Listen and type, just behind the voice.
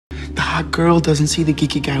hot girl doesn't see the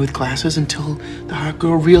geeky guy with glasses until the hot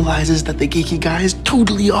girl realizes that the geeky guy is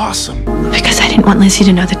totally awesome. Because I didn't want Lizzie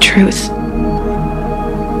to know the truth.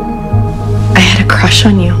 I had a crush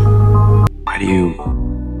on you. Why do you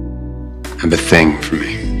have a thing for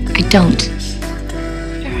me? I don't.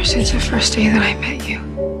 Ever since the first day that I met you,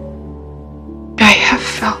 I have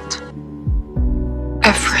felt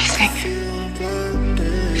everything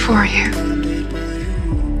for you.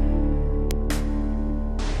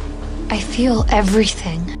 I feel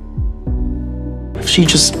everything. If she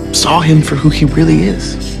just saw him for who he really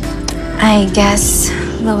is. I guess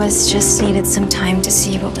Lois just needed some time to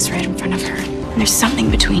see what was right in front of her. There's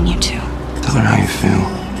something between you two. Tell her how you feel.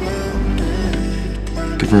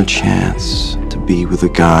 Give her a chance to be with a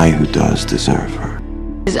guy who does deserve her.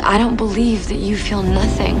 I don't believe that you feel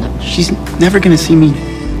nothing. She's never gonna see me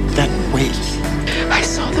that way. I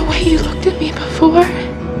saw the way you looked at me before.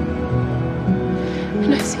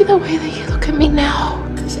 And I see the way that you look at me now.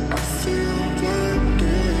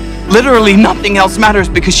 Literally nothing else matters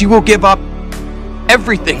because you will give up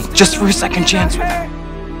everything just for a second chance with her.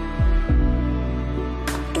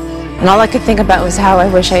 And all I could think about was how I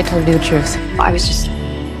wish I had told you the truth. I was just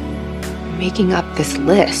making up this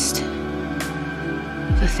list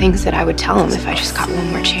of the things that I would tell him if I just got one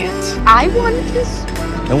more chance. I wanted this.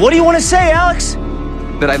 And what do you want to say, Alex?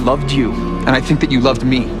 That I loved you, and I think that you loved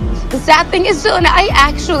me. The sad thing is, Dylan, I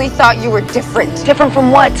actually thought you were different. Different from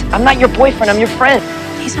what? I'm not your boyfriend, I'm your friend.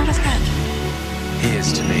 He's not a friend. He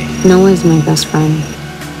is to me. Noah's my best friend.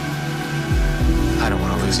 I don't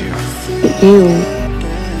want to lose you. But you...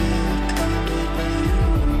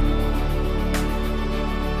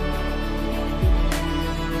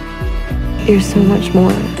 You're so much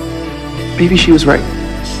more. Maybe she was right.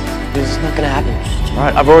 This is not gonna happen. All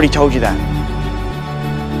right, I've already told you that.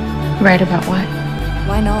 Right about what?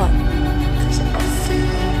 Why not?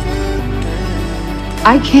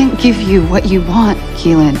 I can't give you what you want,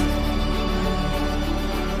 Keelin.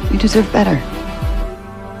 You deserve better.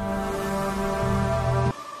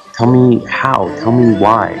 Tell me how. Tell me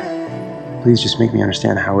why. Please just make me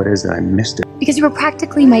understand how it is that I missed it. Because you were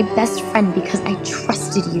practically my best friend because I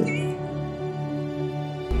trusted you.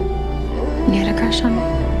 You had a crush on me?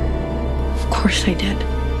 Of course I did.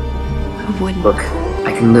 Who wouldn't? Look,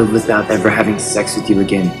 I can live without ever having sex with you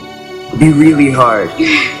again. It'll be really hard.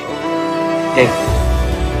 Hey,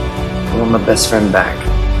 I want my best friend back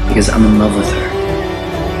because I'm in love with her.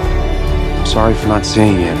 I'm sorry for not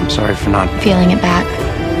seeing it. I'm sorry for not... Feeling it back.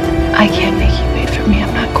 I can't make you wait for me.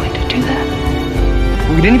 I'm not going to do that.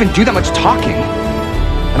 We didn't even do that much talking.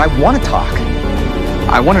 And I want to talk.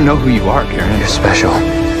 I want to know who you are, Karen. You're special.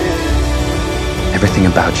 Everything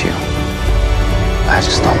about you. I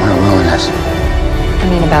just don't want to ruin this. I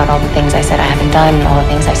mean, about all the things I said I haven't done, all the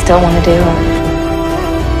things I still want to do.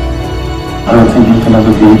 I don't think you can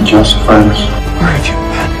ever be just friends. Where have you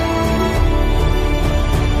been?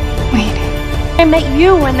 Wait. I met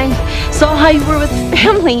you and I saw how you were with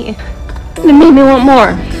family. And it made me want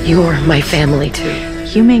more. You're my family, too.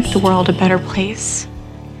 You make the world a better place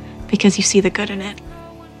because you see the good in it.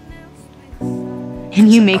 And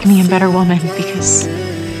you make me a better woman because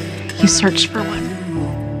you searched for one.